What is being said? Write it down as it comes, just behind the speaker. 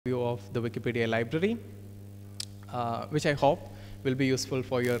View of the Wikipedia Library, which I hope will be useful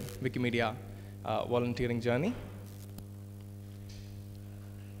for your Wikimedia volunteering journey.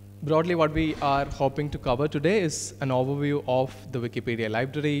 Broadly, what we are hoping to cover today is an overview of the Wikipedia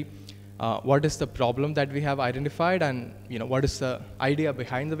Library, what is the problem that we have identified, and what is the idea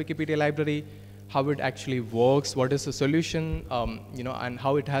behind the Wikipedia Library, how it actually works, what is the solution, and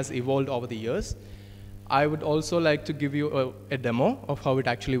how it has evolved over the years. I would also like to give you a demo of how it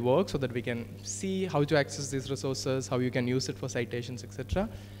actually works so that we can see how to access these resources, how you can use it for citations, etc.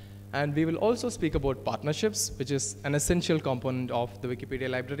 And we will also speak about partnerships, which is an essential component of the Wikipedia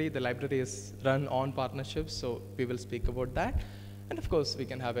library. The library is run on partnerships, so we will speak about that. And of course, we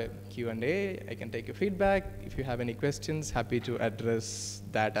can have a Q&A. I can take your feedback. If you have any questions, happy to address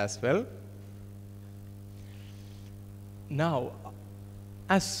that as well. Now,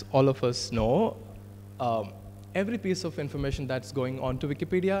 as all of us know, every piece of information that's going on to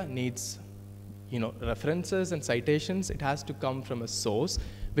Wikipedia needs references and citations. It has to come from a source.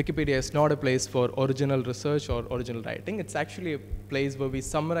 Wikipedia is not a place for original research or original writing. It's actually a place where we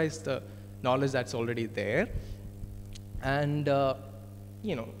summarize the knowledge that's already there. And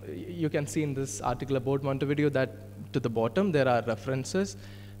you can see in this article about Montevideo that to the bottom there are references.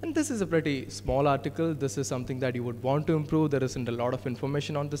 And this is a pretty small article. This is something that you would want to improve. There isn't a lot of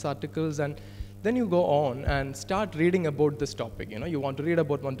information on these articles. And then you go on and start reading about this topic. You want to read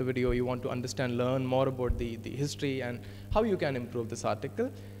about Montevideo, you want to understand, learn more about the history and how you can improve this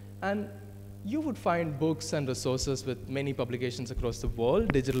article. And you would find books and resources with many publications across the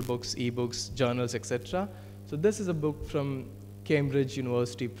world, digital books, ebooks, journals, etc. So this is a book from Cambridge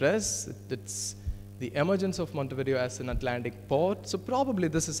University Press. It's The Emergence of Montevideo as an Atlantic Port. So probably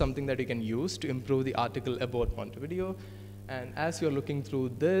this is something that you can use to improve the article about Montevideo. And as you're looking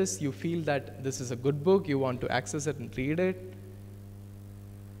through this, you feel that this is a good book, you want to access it and read it.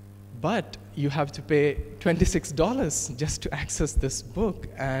 But you have to pay $26 just to access this book,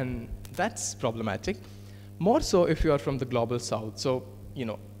 and that's problematic. More so if you are from the global south. So,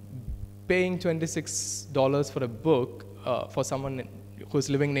 paying $26 for a book for someone who's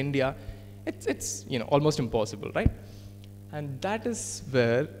living in India, it's almost impossible, right? And that is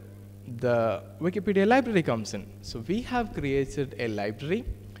where the Wikipedia library comes in. So we have created a library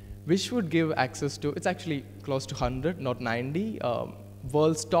which would give access to, it's actually close to 100, not 90,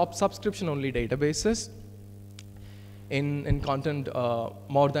 world's top subscription-only databases in content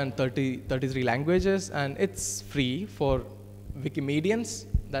more than 33 languages, and it's free for Wikimedians.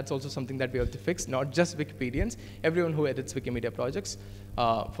 That's also something that we have to fix, not just Wikipedians, everyone who edits Wikimedia projects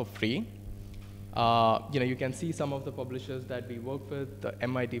for free. You can see some of the publishers that we work with, the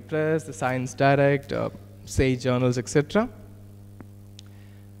MIT Press, the Science Direct, Sage Journals, etc.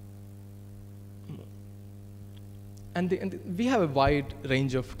 And we have a wide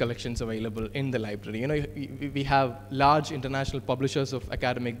range of collections available in the library. We have large international publishers of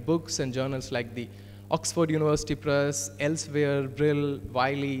academic books and journals like the Oxford University Press, Elsewhere, Brill,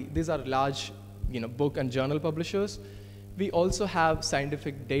 Wiley. These are large book and journal publishers. We also have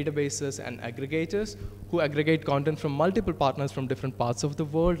scientific databases and aggregators who aggregate content from multiple partners from different parts of the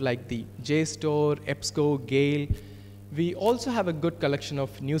world, like the JSTOR, EBSCO, Gale. We also have a good collection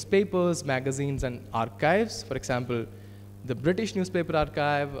of newspapers, magazines, and archives. For example, the British Newspaper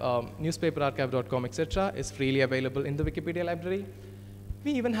Archive, newspaperarchive.com, etc. is freely available in the Wikipedia library.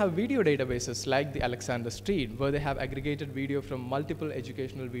 We even have video databases like the Alexander Street, where they have aggregated video from multiple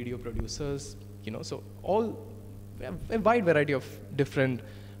educational video producers. So a wide variety of different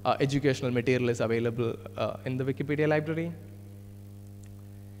educational material is available in the Wikipedia library.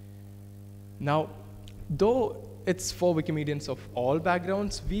 Now, though it's for Wikimedians of all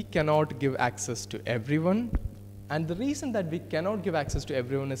backgrounds, we cannot give access to everyone. And the reason that we cannot give access to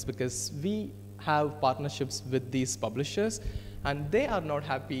everyone is because we have partnerships with these publishers, and they are not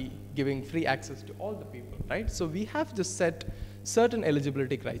happy giving free access to all the people, right? So we have to set certain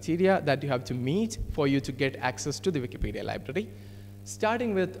eligibility criteria that you have to meet for you to get access to the Wikipedia library,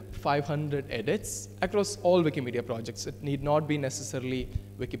 starting with 500 edits across all Wikimedia projects. It need not be necessarily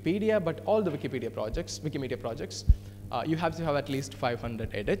Wikipedia, but all the Wikimedia projects. You have to have at least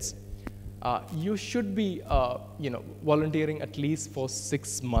 500 edits. You should be volunteering at least for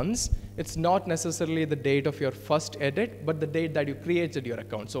 6 months. It's not necessarily the date of your first edit, but the date that you created your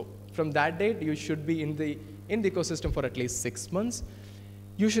account. So from that date, you should be in the ecosystem for at least 6 months.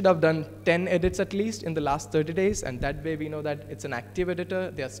 You should have done 10 edits at least in the last 30 days, and that way we know that it's an active editor,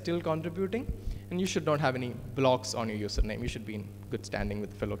 they are still contributing, and you should not have any blocks on your username. You should be in good standing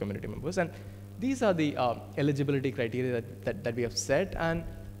with fellow community members. And these are the eligibility criteria that we have set, and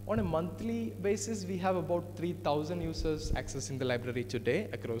On a monthly basis, we have about 3,000 users accessing the library today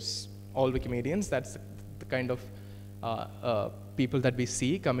across all Wikimedians. That's the kind of people that we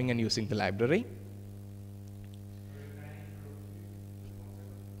see coming and using the library.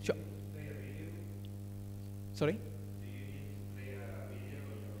 Sure. Sorry?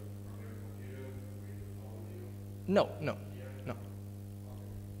 No. No,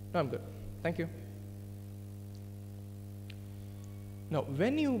 I'm good. Thank you. Now,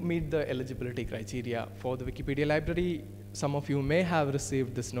 when you meet the eligibility criteria for the Wikipedia library, some of you may have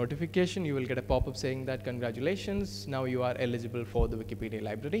received this notification. You will get a pop-up saying that congratulations, now you are eligible for the Wikipedia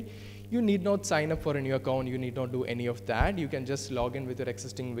library. You need not sign up for a new account. You need not do any of that. You can just log in with your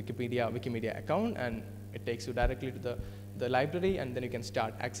existing Wikimedia account, and it takes you directly to the library, and then you can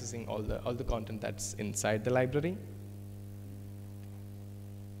start accessing all the content that's inside the library.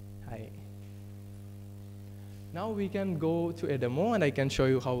 Hi. Now we can go to a demo, and I can show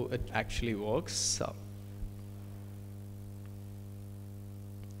you how it actually works. So,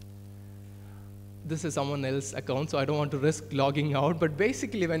 this is someone else's account, so I don't want to risk logging out. But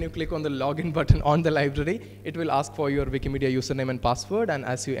basically, when you click on the login button on the library, it will ask for your Wikimedia username and password, and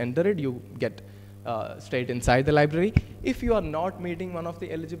as you enter it, you get straight inside the library. If you are not meeting one of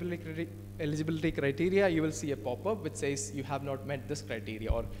the eligibility criteria, you will see a pop-up which says you have not met this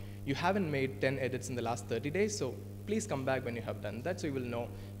criteria, or you haven't made 10 edits in the last 30 days, so please come back when you have done that, so you will know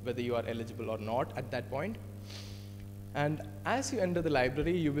whether you are eligible or not at that point. And as you enter the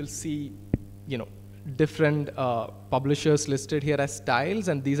library, you will see, different publishers listed here as styles,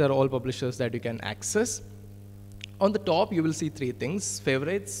 and these are all publishers that you can access. On the top, you will see three things: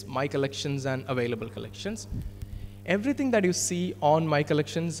 favorites, my collections, and available collections. Everything that you see on my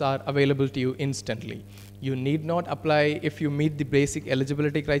collections are available to you instantly. You need not apply. If you meet the basic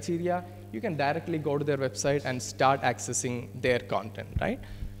eligibility criteria, you can directly go to their website and start accessing their content, right?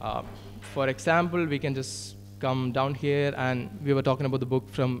 For example, we can just come down here, and we were talking about the book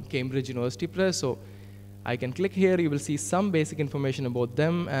from Cambridge University Press, so I can click here. You will see some basic information about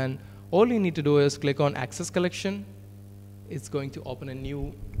them, and all you need to do is click on Access Collection. It's going to open a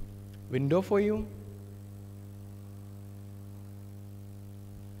new window for you.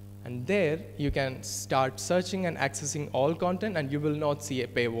 And there, you can start searching and accessing all content, and you will not see a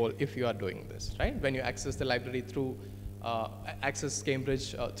paywall if you are doing this, right? When you access the library through, access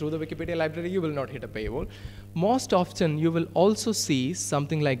Cambridge through the Wikipedia library, you will not hit a paywall. Most often, you will also see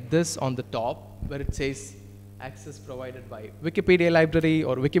something like this on the top, where it says access provided by Wikipedia Library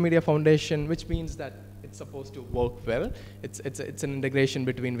or Wikimedia Foundation, which means that it's supposed to work well. It's an integration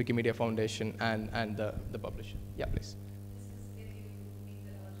between Wikimedia Foundation and the publisher. Yeah, please.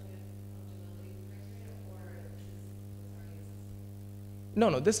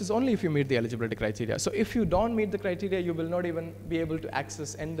 No, this is only if you meet the eligibility criteria. So if you don't meet the criteria, you will not even be able to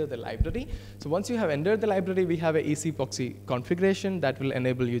enter the library. So once you have entered the library, we have an easy proxy configuration that will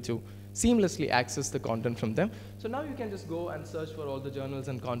enable you to seamlessly access the content from them. So now you can just go and search for all the journals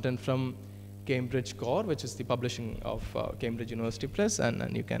and content from Cambridge Core, which is the publishing of Cambridge University Press,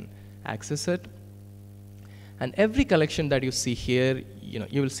 and you can access it. And every collection that you see here,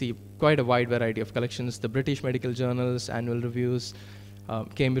 you will see quite a wide variety of collections: the British Medical Journals, annual reviews,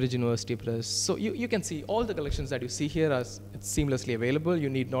 Cambridge University Press. So you can see all the collections that you see here are seamlessly available. You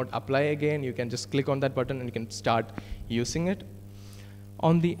need not apply again. You can just click on that button and you can start using it.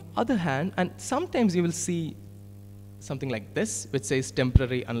 On the other hand, and sometimes you will see something like this, which says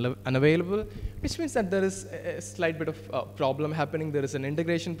temporary unavailable, which means that there is a slight bit of problem happening. There is an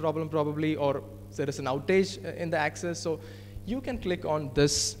integration problem probably, or there is an outage in the access. So you can click on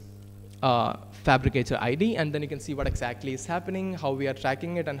this Fabricator ID, and then you can see what exactly is happening, how we are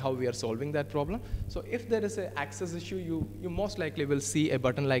tracking it, and how we are solving that problem. So if there is an access issue, you most likely will see a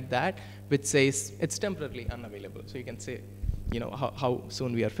button like that, which says it's temporarily unavailable. So you can say, how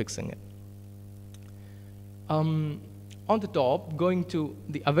soon we are fixing it. On the top, going to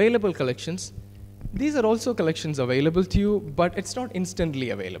the available collections, these are also collections available to you, but it's not instantly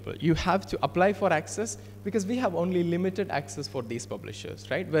available. You have to apply for access because we have only limited access for these publishers,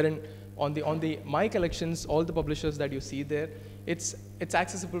 right? Wherein on the My Collections, all the publishers that you see there, it's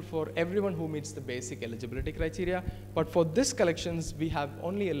accessible for everyone who meets the basic eligibility criteria. But for this collections, we have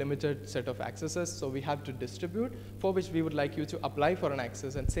only a limited set of accesses, so we have to distribute, for which we would like you to apply for an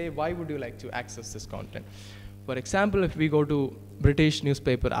access and say, why would you like to access this content? For example, if we go to British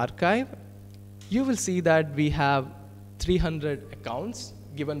Newspaper Archive, you will see that we have 300 accounts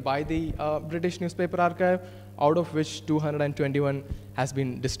given by the British Newspaper Archive, out of which 221 has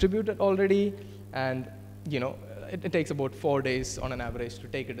been distributed already, and it takes about 4 days on an average to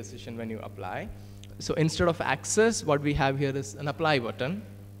take a decision when you apply. So instead of access, what we have here is an apply button.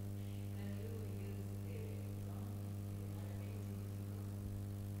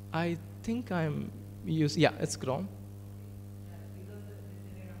 I think I'm using, yeah, it's Chrome.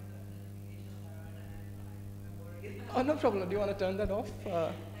 Oh, no problem. Do you want to turn that off?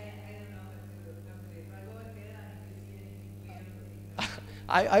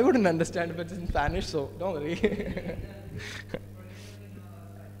 I wouldn't understand if it's in Spanish, so don't worry.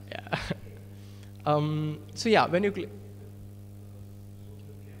 Yeah. So yeah, when you click.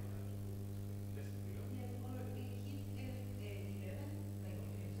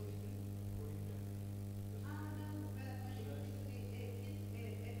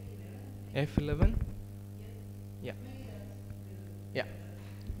 F11? Yeah. Yeah.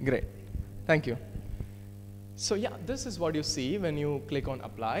 Great. Thank you. So yeah, this is what you see when you click on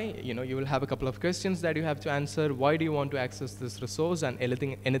apply. You know, you will have a couple of questions that you have to answer. Why do you want to access this resource, and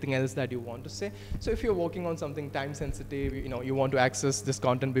anything else that you want to say. So if you're working on something time sensitive, you know, you want to access this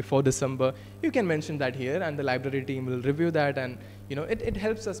content before December, you can mention that here, and the library team will review that, and you know, it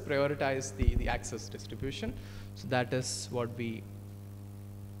helps us prioritize the access distribution. So that is what we.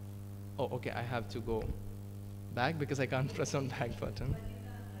 Oh, okay, I have to go back because I can't press on back button.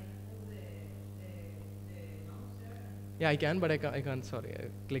 Yeah, I can, but I can't, sorry. I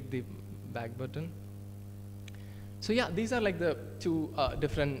click the back button. So yeah, these are like the two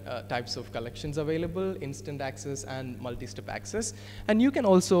different types of collections available, instant access and multi-step access. And you can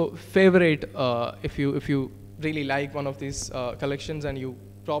also favorite if you really like one of these collections and you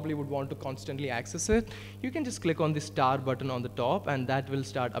probably would want to constantly access it, you can just click on the star button on the top, and that will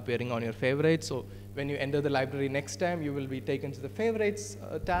start appearing on your favorites. So when you enter the library next time, you will be taken to the favorites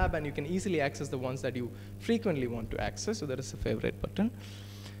tab, and you can easily access the ones that you frequently want to access. So there is a favorite button.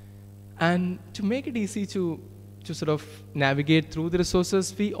 And to make it easy to sort of navigate through the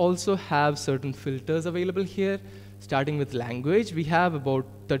resources, we also have certain filters available here. Starting with language, we have about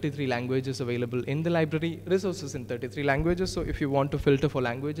 33 languages available in the library, resources in 33 languages. So if you want to filter for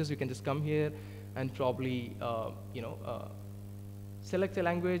languages, you can just come here and probably select a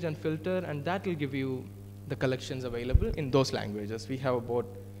language and filter, and that will give you the collections available in those languages. We have about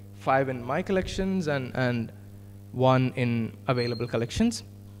 5 in my collections and 1 in available collections.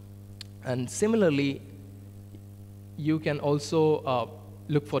 And similarly, you can also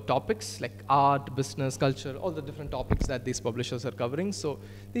look for topics like art, business, culture, all the different topics that these publishers are covering. So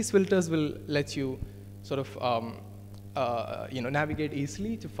these filters will let you sort of navigate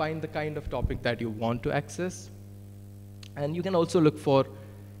easily to find the kind of topic that you want to access. And you can also look for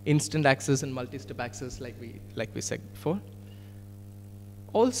instant access and multi-step access like we said before.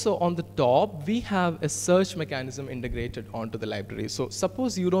 Also on the top, we have a search mechanism integrated onto the library. So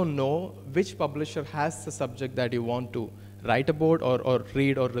suppose you don't know which publisher has the subject that you want to write about or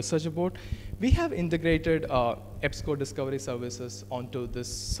read or research about, we have integrated EBSCO discovery services onto this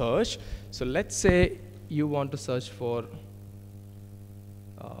search. So let's say you want to search for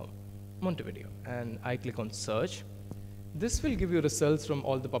Montevideo, and I click on search. This will give you results from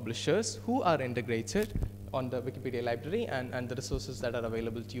all the publishers who are integrated on the Wikipedia library and the resources that are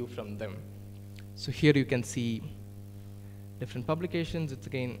available to you from them. So here you can see different publications. It's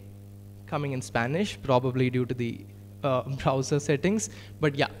again coming in Spanish, probably due to the browser settings.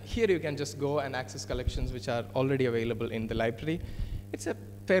 But yeah, here you can just go and access collections which are already available in the library. It's a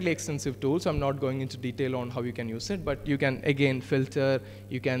fairly extensive tool, so I'm not going into detail on how you can use it, but you can again filter,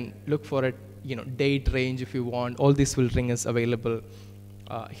 you can look for a date range if you want. All this filtering is available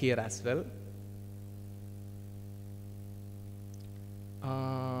here as well.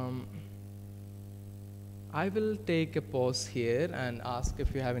 I will take a pause here and ask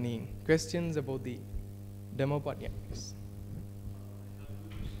if you have any questions about the demo part. Yeah, please.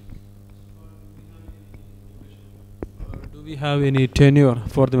 Do we have any tenure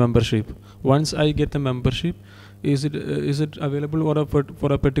for the membership? Once I get the membership, is it available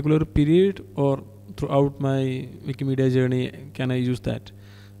for a particular period, or throughout my Wikimedia journey can I use that?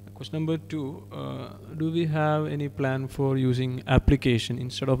 Question number 2, do we have any plan for using application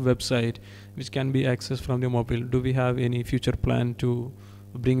instead of website, which can be accessed from the mobile? Do we have any future plan to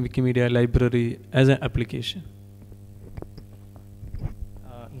bring Wikimedia library as an application?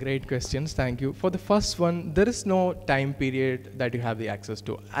 Great questions, thank you. For the first one, there is no time period that you have the access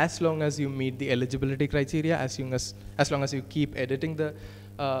to. As long as you meet the eligibility criteria, as long as you keep editing the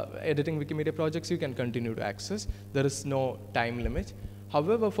editing Wikimedia projects, you can continue to access. There is no time limit.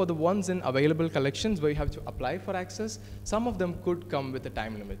 However, for the ones in available collections where you have to apply for access, some of them could come with a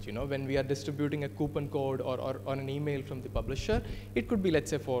time limit. When we are distributing a coupon code or an email from the publisher, it could be,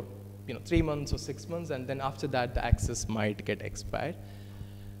 let's say, for 3 months or 6 months, and then after that, the access might get expired.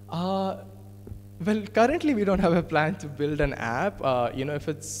 Well, currently we don't have a plan to build an app. If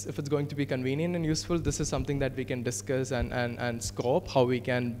it's going to be convenient and useful, this is something that we can discuss and scope how we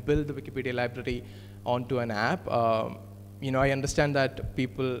can build the Wikipedia library onto an app. I understand that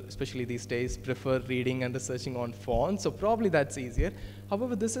people, especially these days, prefer reading and researching on phones, so probably that's easier.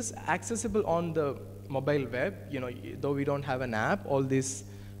 However, this is accessible on the mobile web. Though we don't have an app, all these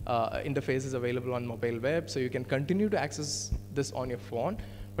interfaces available on mobile web, so you can continue to access this on your phone.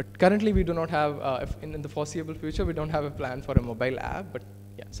 But currently, we do not have, in the foreseeable future, we don't have a plan for a mobile app, but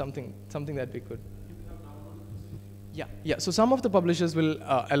yeah, something that we could. Yeah. So some of the publishers will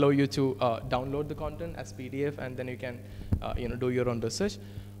allow you to download the content as PDF, and then you can, do your own research.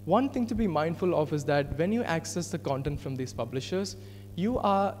 One thing to be mindful of is that when you access the content from these publishers, you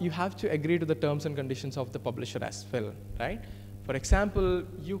have to agree to the terms and conditions of the publisher as well, right? For example,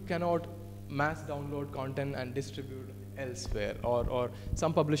 you cannot mass download content and distribute elsewhere, or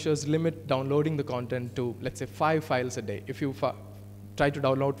some publishers limit downloading the content to, let's say, 5 files a day. If you try to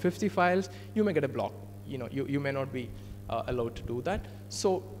download 50 files, you may get a block. You may not be allowed to do that.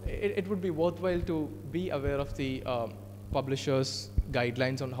 So it would be worthwhile to be aware of the publishers'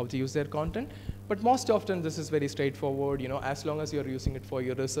 guidelines on how to use their content. But most often, this is very straightforward. As long as you're using it for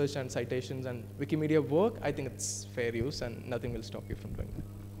your research and citations and Wikimedia work, I think it's fair use, and nothing will stop you from doing that.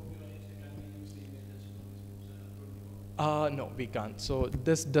 No, we can't. So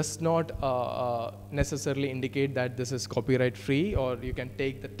this does not necessarily indicate that this is copyright free, or you can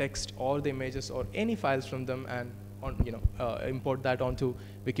take the text or the images or any files from them and import that onto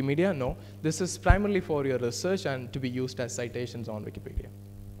Wikimedia. No, this is primarily for your research and to be used as citations on Wikipedia.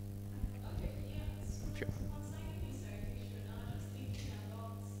 Sure.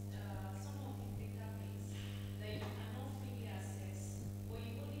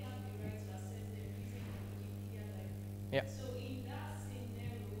 Yeah. So in that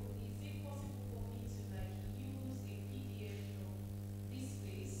scenario, is it possible for me to use a PDF from this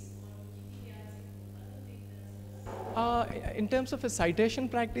place on Wikipedia article? I don't think that's In terms of a citation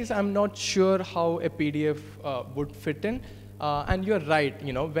practice, I'm not sure how a PDF would fit in. And you're right,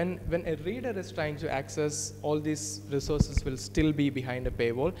 when a reader is trying to access, all these resources will still be behind a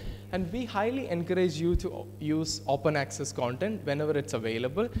paywall. And we highly encourage you to use open access content whenever it's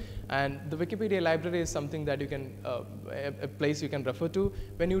available. And the Wikipedia library is something that you can, a place you can refer to.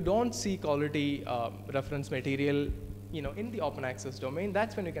 When you don't see quality reference material, in the open access domain,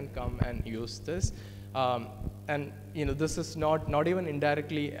 that's when you can come and use this. And this is not even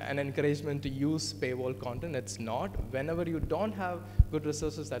indirectly an encouragement to use paywall content. It's not. Whenever you don't have good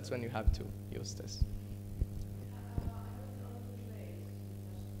resources, that's when you have to use this.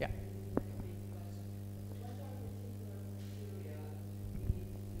 Yeah.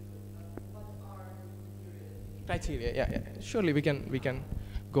 Criteria. Yeah. Surely we can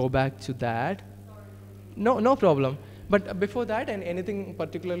go back to that. No problem. But before that, and anything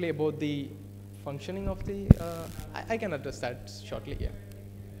particularly about the functioning of the, I can address that shortly, yeah.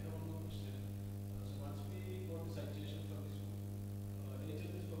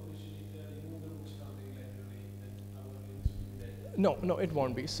 No, it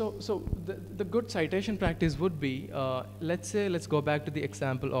won't be. So the good citation practice would be, let's go back to the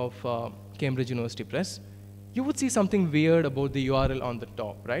example of Cambridge University Press. You would see something weird about the URL on the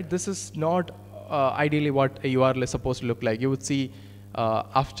top, right? This is not ideally what a URL is supposed to look like. You would see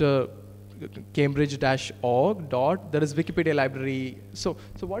after cambridge-org there is Wikipedia library. So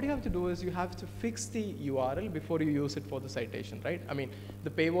what you have to do is you have to fix the URL before you use it for the citation, right? I mean, the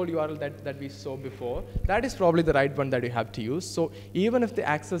paywall URL that we saw before, that is probably the right one that you have to use. So even if the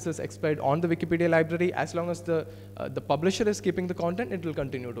access is expired on the Wikipedia library, as long as the publisher is keeping the content, it will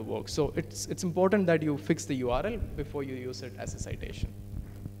continue to work. So it's important that you fix the URL before you use it as a citation.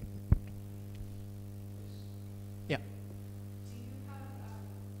 Yeah.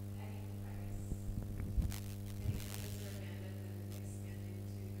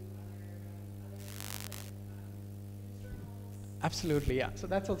 Absolutely, yeah. So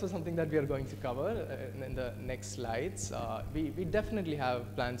that's also something that we are going to cover in the next slides. We definitely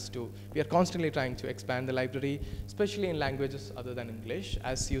have plans to, we are constantly trying to expand the library, especially in languages other than English.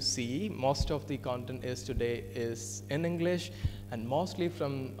 As you see, most of the content today is in English, and mostly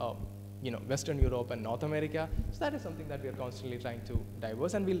from Western Europe and North America. So that is something that we are constantly trying to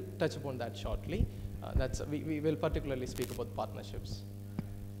diverse, and we'll touch upon that shortly. We will particularly speak about partnerships.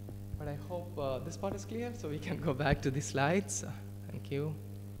 But I hope this part is clear, so we can go back to the slides. Thank you.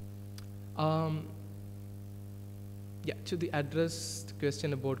 To the addressed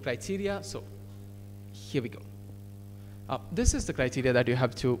question about criteria, so here we go. This is the criteria that you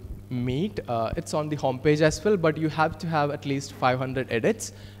have to meet. It's on the homepage as well, but you have to have at least 500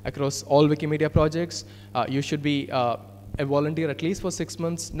 edits across all Wikimedia projects. You should be a volunteer at least for 6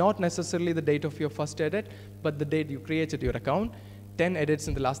 months, not necessarily the date of your first edit, but the date you created your account. 10 edits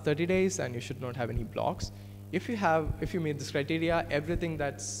in the last 30 days, and you should not have any blocks. If you meet this criteria, everything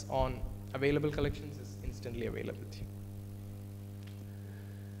that's on available collections is instantly available to you.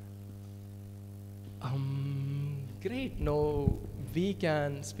 Great. Now we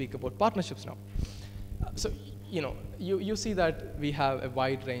can speak about partnerships now. So you see that we have a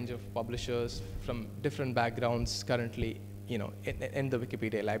wide range of publishers from different backgrounds currently in the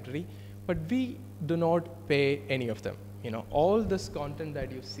Wikipedia library, but we do not pay any of them. All this content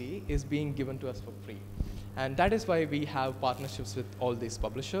that you see is being given to us for free, and that is why we have partnerships with all these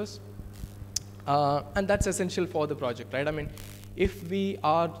publishers, and that's essential for the project, right? I mean, if we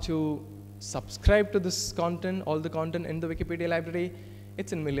are to subscribe to this content, all the content in the Wikipedia library,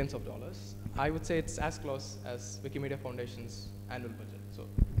 it's in millions of dollars. I would say it's as close as Wikimedia Foundation's annual budget. So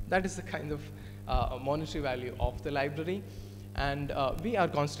that is the kind of monetary value of the library. And we are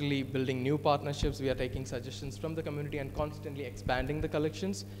constantly building new partnerships. We are taking suggestions from the community and constantly expanding the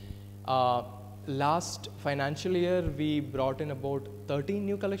collections. Last financial year, we brought in about 13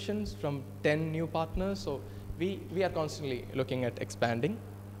 new collections from 10 new partners. So we are constantly looking at expanding.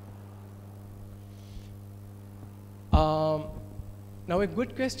 Now a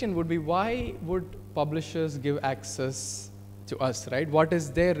good question would be, why would publishers give access to us, right? What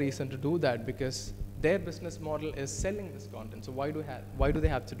is their reason to do that? Because their business model is selling this content. So why do they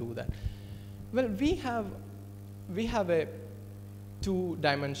have to do that? Well, we have a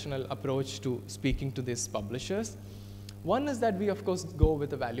two-dimensional approach to speaking to these publishers. One is that we, of course, go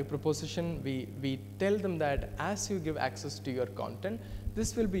with a value proposition. We tell them that as you give access to your content,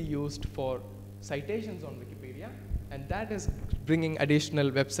 this will be used for citations on Wikipedia, and that is bringing additional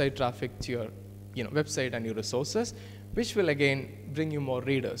website traffic to your website and your resources, which will again bring you more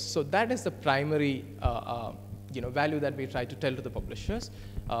readers. So that is the primary value that we try to tell to the publishers.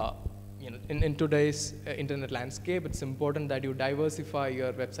 In today's internet landscape, it's important that you diversify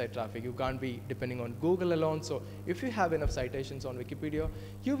your website traffic. You can't be depending on Google alone. So if you have enough citations on Wikipedia,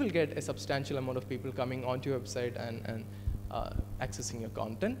 you will get a substantial amount of people coming onto your website and accessing your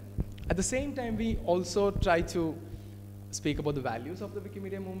content. At the same time, we also try to speak about the values of the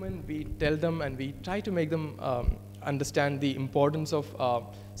Wikimedia movement. We tell them and we try to make them understand the importance of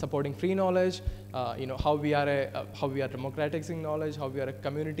supporting free knowledge, how we are democratizing knowledge, how we are a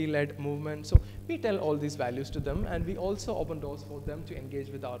community-led movement. So we tell all these values to them, and we also open doors for them to engage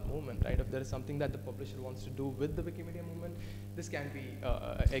with our movement, right? If there is something that the publisher wants to do with the Wikimedia movement, this can be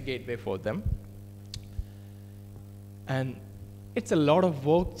a gateway for them. And it's a lot of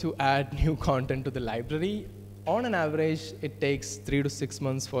work to add new content to the library. On an average, it takes 3 to 6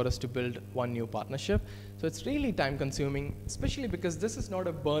 months for us to build one new partnership. So it's really time consuming, especially because this is not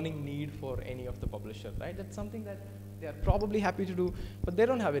a burning need for any of the publishers, right? It's something that they are probably happy to do, but they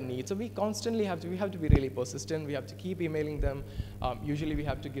don't have a need. So we constantly have to be really persistent. We have to keep emailing them. Usually we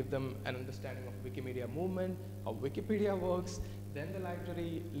have to give them an understanding of Wikimedia movement, how Wikipedia works, then the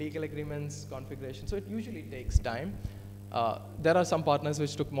library, legal agreements, configuration. So it usually takes time. There are some partners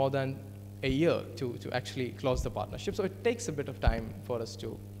which took more than a year to actually close the partnership. So it takes a bit of time for us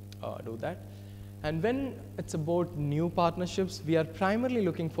to do that. And when it's about new partnerships, we are primarily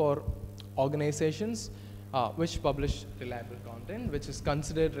looking for organizations which publish reliable content, which is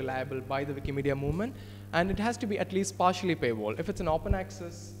considered reliable by the Wikimedia movement, and it has to be at least partially paywalled. If it's an open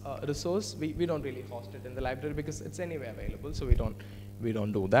access resource, we don't really host it in the library because it's anyway available, so we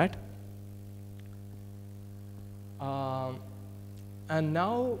don't do that. And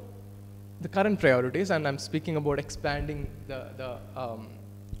now the current priorities, and I'm speaking about expanding the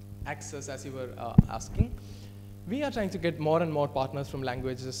access as you were asking. We are trying to get more and more partners from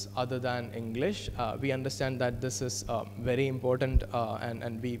languages other than English. We understand that this is very important,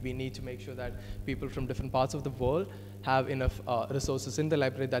 and we need to make sure that people from different parts of the world have enough resources in the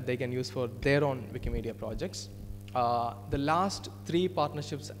library that they can use for their own Wikimedia projects. The last 3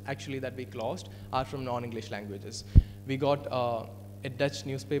 partnerships actually that we closed are from non-English languages. We got a Dutch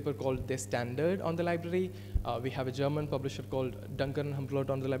newspaper called De Standard on the library. We have a German publisher called Duncan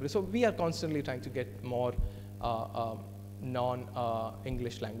Humblot on the library. So we are constantly trying to get more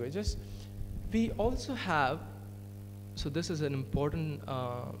non-English languages. We also have, so this is an important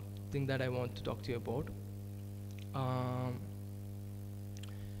thing that I want to talk to you about.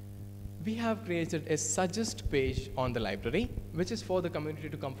 we have created a suggest page on the library, which is for the community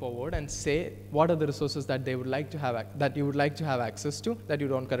to come forward and say what are the resources that they would like to have, that you would like to have access to, that you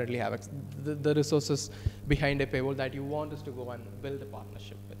don't currently have, the resources behind a paywall that you want us to go and build a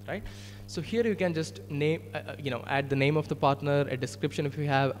partnership with, right? So here you can just name, add the name of the partner, a description if you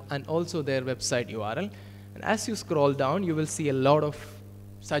have, and also their website URL. And as you scroll down, you will see a lot of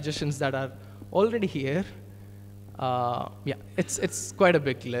suggestions that are already here. Yeah, it's quite a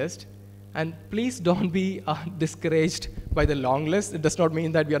big list. And please don't be discouraged by the long list. It does not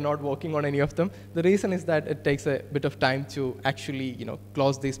mean that we are not working on any of them. The reason is that it takes a bit of time to actually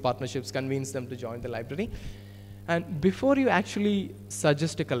close these partnerships, convince them to join the library. And before you actually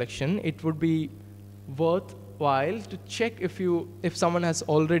suggest a collection, it would be worthwhile to check if someone has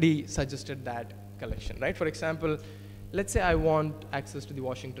already suggested that collection, right? For example, let's say I want access to the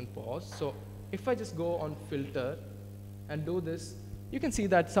Washington Post. So if I just go on filter and do this, you can see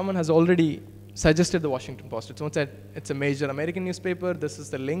that someone has already suggested the Washington Post. It's a major American newspaper. This is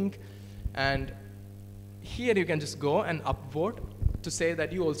the link. And here you can just go and upvote to say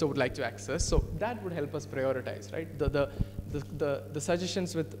that you also would like to access. So that would help us prioritize, right? The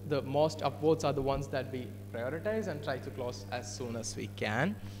suggestions with the most upvotes are the ones that we prioritize and try to close as soon as we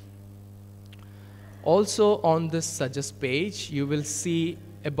can. Also on this suggest page, you will see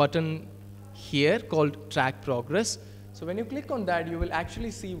a button here called track progress. So when you click on that, you will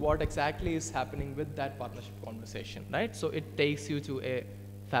actually see what exactly is happening with that partnership conversation, right? So it takes you to a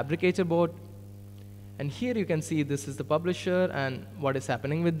Fabricator board. And here you can see this is the publisher and what is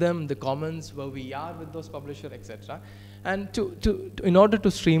happening with them, the comments, where we are with those publishers, etc. And in order to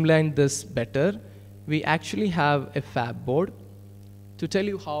streamline this better, we actually have a Fab board to tell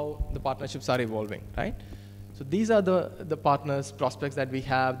you how the partnerships are evolving, right? So these are the partners, prospects that we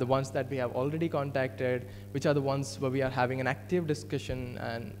have, the ones that we have already contacted, which are the ones where we are having an active discussion,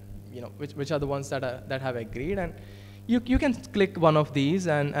 and which are the ones that have agreed. And you can click one of these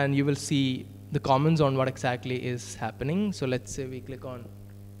and you will see the comments on what exactly is happening. So let's say we click on,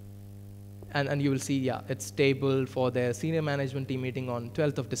 and you will see, yeah, it's tabled for their senior management team meeting on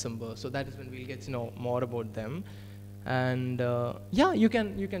 12th of December. So that is when we'll get to know more about them. And yeah, you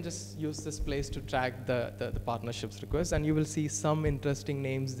can just use this place to track the partnerships requests, and you will see some interesting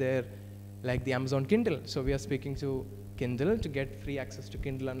names there, like the Amazon Kindle. So we are speaking to Kindle to get free access to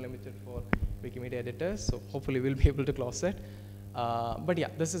Kindle Unlimited for Wikimedia editors. So hopefully we'll be able to close it. But yeah,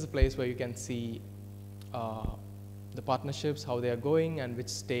 this is a place where you can see the partnerships, how they are going, and which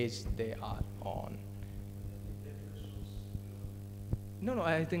stage they are on. No,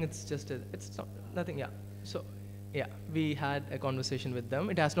 I think it's just it's nothing. Yeah. So. Yeah, we had a conversation with them.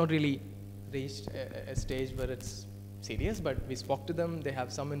 It has not really reached a stage where it's serious, but we spoke to them. They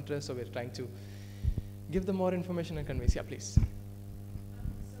have some interest, so we're trying to give them more information and convince. Yeah, please.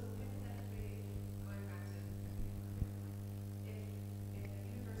 So hypothetically, going back to if a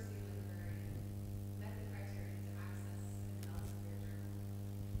university librarian met the criteria to access an Elsevier journal,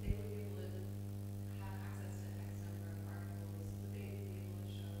 they would be able to have access to X number of articles. Would they be able to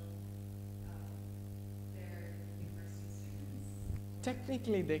show their university students?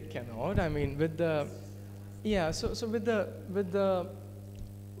 Technically, they cannot. I mean, with the so with the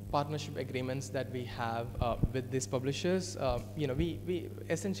partnership agreements that we have with these publishers, we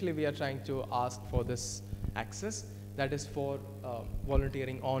essentially we are trying to ask for this access that is for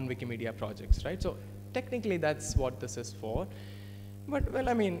volunteering on Wikimedia projects, right? So technically, that's what this is for. But well,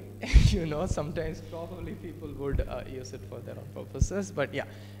 I mean, sometimes probably people would use it for their own purposes. But yeah,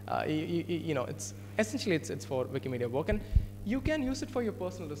 it's essentially it's for Wikimedia work, and you can use it for your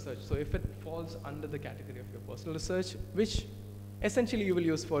personal research. So if it falls under the category of your personal research, which essentially you will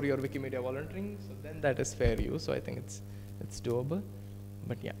use for your Wikimedia volunteering, so then that is fair use. So I think it's doable.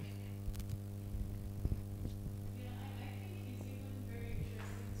 But yeah. Yeah, I think it's even very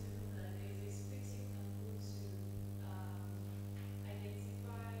interesting to know that there is a space you can go to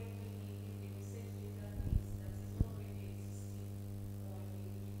identify maybe a research database that is already existing on the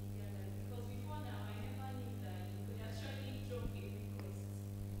Wikipedia library. Because before now, I never knew that you could actually drop a request.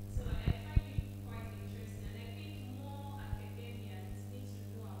 So I find it quite interesting, and I think more academians need to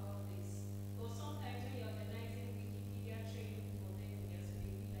know about this. Or sometimes when you're organizing Wikipedia training for them, so they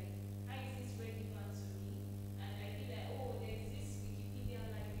feel like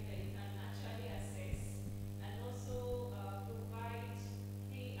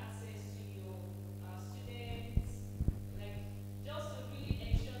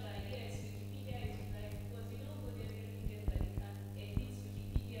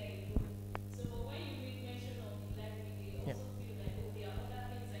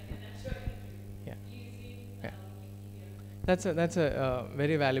that's a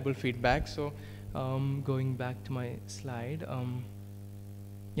very valuable feedback. So, going back to my slide.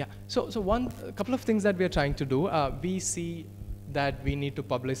 Yeah. So a couple of things that we are trying to do. We see that we need to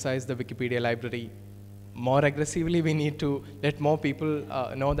publicize the Wikipedia library more aggressively. We need to let more people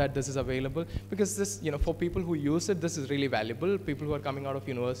know that this is available, because this, for people who use it, this is really valuable. People who are coming out of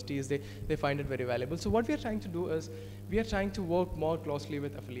universities, they find it very valuable. So what we are trying to do is we are trying to work more closely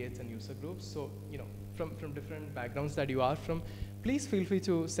with affiliates and user groups. So, from different backgrounds that you are from, please feel free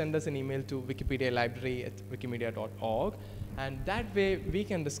to send us an email to wikipedia.library@wikimedia.org, and that way we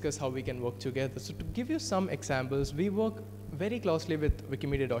can discuss how we can work together. So to give you some examples, we work very closely with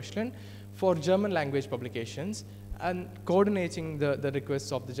Wikimedia Deutschland for German language publications and coordinating the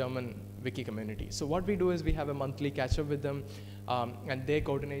requests of the German wiki community. So what we do is we have a monthly catch-up with them, and they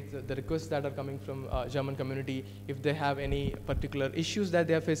coordinate the requests that are coming from German community. If they have any particular issues that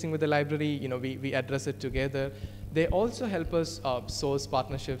they are facing with the library, we address it together. They also help us source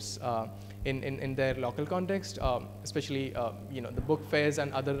partnerships in their local context, especially the book fairs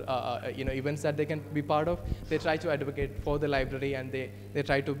and other events that they can be part of. They try to advocate for the library, and they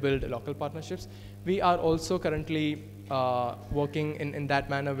try to build local partnerships. We are also currently working in that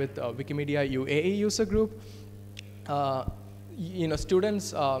manner with Wikimedia UAE user group.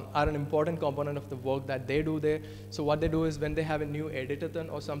 Students are an important component of the work that they do there. So what they do is when they have a new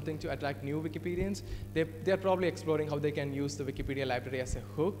editathon or something to attract new Wikipedians, they're probably exploring how they can use the Wikipedia library as a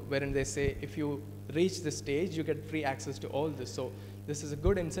hook, wherein they say, if you reach this stage, you get free access to all this. So this is a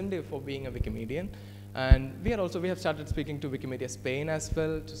good incentive for being a Wikimedian. And we have started speaking to Wikimedia Spain as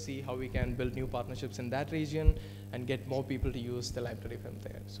well to see how we can build new partnerships in that region and get more people to use the library from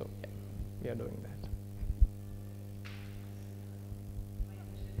there. So yeah, we are doing that.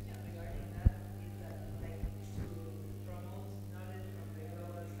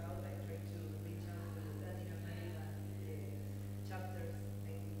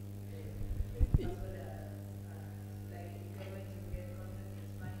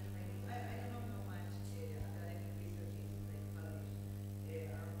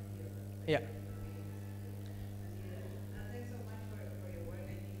 Yeah. Thanks so much for your work.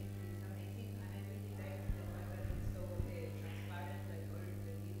 I think it's amazing, and I really like the fact that it's so transparent, like all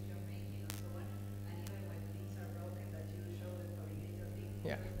the deals you're making and so on. And even when things are broken, that you show the stability of things.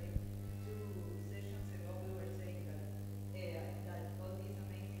 Yeah. Because, like 2 sessions ago, we were saying that all these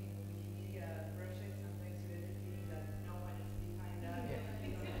amazing Wikimedia projects, sometimes you get the feeling that no one is behind that. Yeah.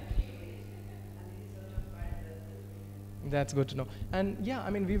 You don't actually, and it is so transparent that. That's good to know. And yeah,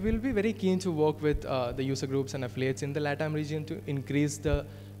 we will be very keen to work with the user groups and affiliates in the LATAM region to increase the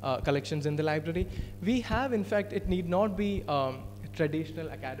collections in the library. We have, in fact, it need not be traditional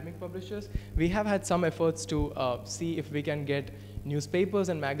academic publishers. We have had some efforts to see if we can get newspapers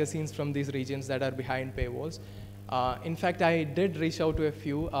and magazines from these regions that are behind paywalls. In fact, I did reach out to a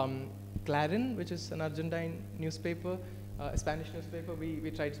few. Clarin, which is an Argentine newspaper, a Spanish newspaper, we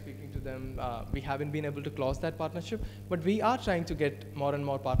tried speaking to them. We haven't been able to close that partnership, but we are trying to get more and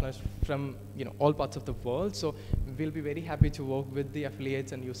more partners from all parts of the world. So we'll be very happy to work with the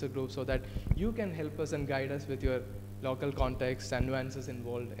affiliates and user groups so that you can help us and guide us with your local context and nuances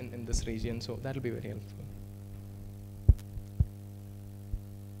involved in this region. So that'll be very helpful.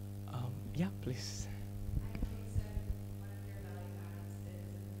 Yeah, please. I know you said one of your value adds is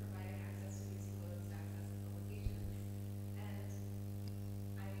providing access to these closed access publications. And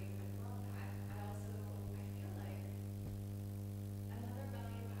I love that. I feel like another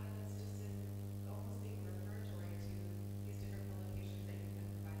value add is just in almost being referatory to these different publications that you can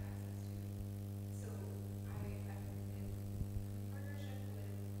provide access to. So I'm in partnership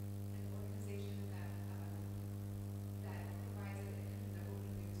with an organization that provides an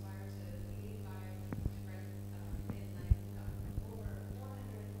open newswire to 85 different over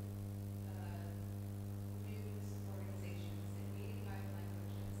 400 news organizations in 85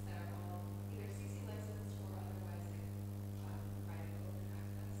 languages that are all either CC licensed or otherwise providing open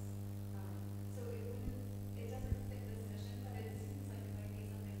access. So it doesn't fit this mission, but it seems like it might be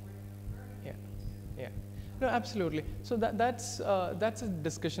something worth referring Yeah. to. Yeah. No, absolutely. So that's a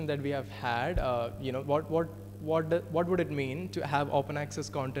discussion that we have had. What would it mean to have open access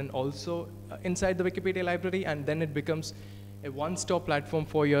content also inside the Wikipedia library, and then it becomes a one-stop platform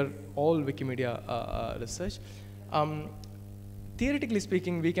for your all Wikimedia research. Theoretically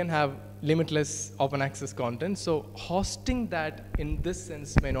speaking, we can have limitless open access content. So hosting that in this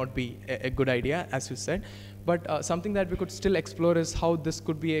sense may not be a good idea, as you said. But something that we could still explore is how this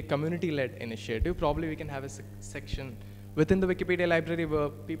could be a community-led initiative. Probably we can have a section within the Wikipedia library where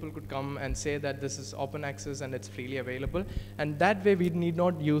people could come and say that this is open access and it's freely available. And that way we need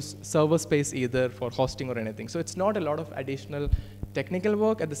not use server space either for hosting or anything. So it's not a lot of additional technical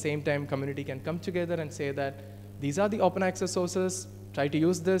work. At the same time, community can come together and say that these are the open access sources, try to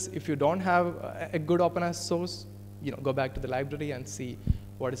use this. If you don't have a good open access source, go back to the library and see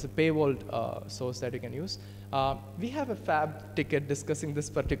what is a paywalled source that you can use. We have a fab ticket discussing this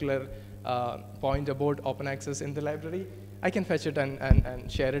particular point about open access in the library. I can fetch it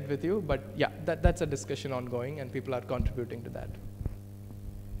and share it with you, but yeah, that's a discussion ongoing and people are contributing to that.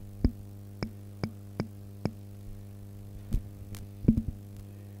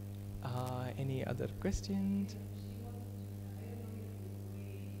 Any other questions?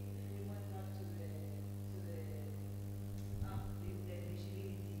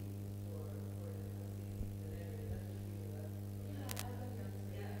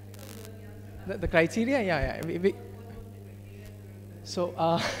 The criteria, yeah. So,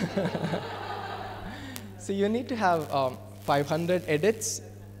 so you need to have 500 edits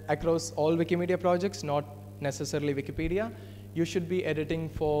across all Wikimedia projects, not necessarily Wikipedia. You should be editing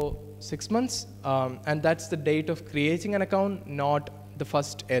for 6 months, and that's the date of creating an account, not the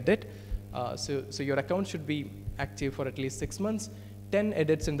first edit. So your account should be active for at least 6 months, 10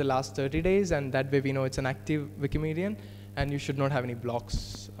 edits in the last 30 days, and that way we know it's an active Wikimedian, and you should not have any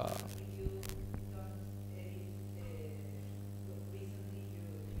blocks.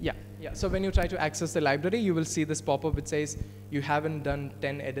 Yeah. So when you try to access the library, you will see this pop-up which says you haven't done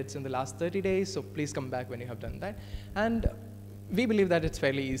 10 edits in the last 30 days, so please come back when you have done that. And we believe that it's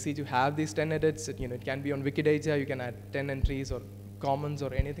fairly easy to have these 10 edits. It can be on Wikidata. You can add 10 entries or comments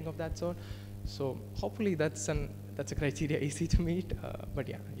or anything of that sort. So hopefully that's a criteria easy to meet. But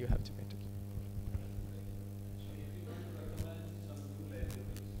yeah, you have to meet it.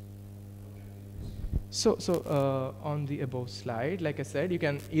 So on the above slide, like I said, you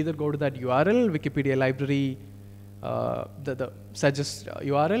can either go to that URL, Wikipedia Library, the suggest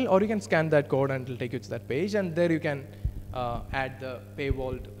URL, or you can scan that code and it'll take you to that page, and there you can add the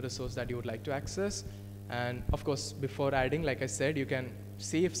paywalled resource that you would like to access. And of course, before adding, like I said, you can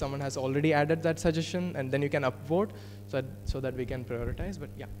see if someone has already added that suggestion, and then you can upvote so that we can prioritize.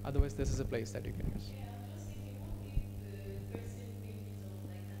 But yeah, otherwise this is a place that you can use. Yeah, I'm just thinking, what if the person pages on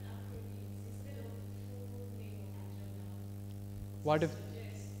like an acronym instead of full name of the journal?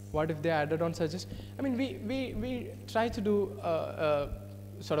 What if they added on suggest? I mean, we try to do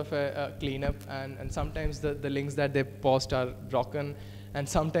sort of a cleanup, and sometimes the links that they post are broken, and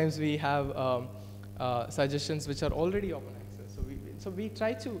sometimes we have suggestions which are already open access. So we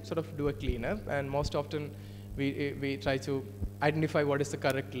try to sort of do a cleanup, and most often we try to identify what is the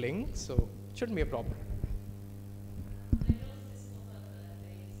correct link. So it shouldn't be a problem. I just discovered that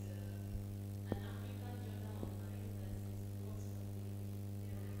there is an African journal online that is lots of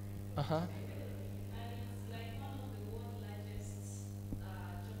Wikipedia. Uh-huh. And it's like one of the world's largest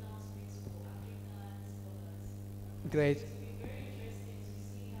journals mix for African scholars. Great. It would be very interesting to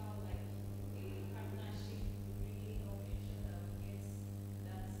see how like a partnership would really help ensure that we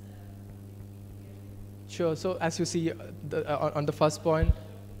get that Wikipedia. Sure. So as you see on the first point,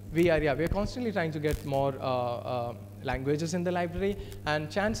 we are constantly trying to get more languages in the library, and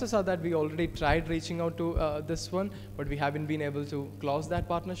chances are that we already tried reaching out to this one, but we haven't been able to close that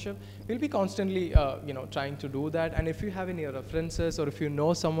partnership. We'll be constantly trying to do that, and if you have any references or if you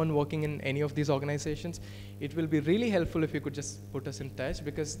know someone working in any of these organizations, it will be really helpful if you could just put us in touch,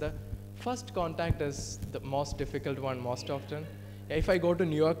 because the first contact is the most difficult one most often. If I go to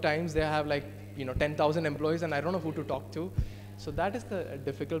New York Times, they have like 10,000 employees, and I don't know who to talk to. So that is the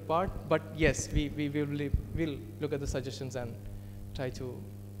difficult part. But yes, we'll look at the suggestions and try to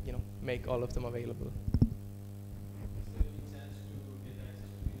make all of them available.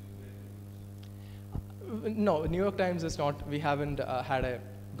 No, New York Times is not. We haven't had a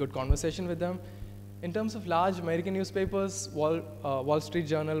good conversation with them. In terms of large American newspapers, Wall Street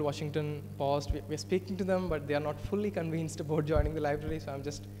Journal, Washington Post, we're speaking to them, but they are not fully convinced about joining the library. So I'm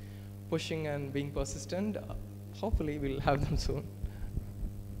just pushing and being persistent. Hopefully, we'll have them soon.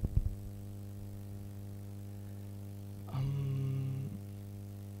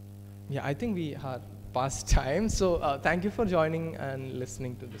 Yeah, I think we are past time. So thank you for joining and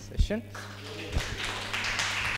listening to the session.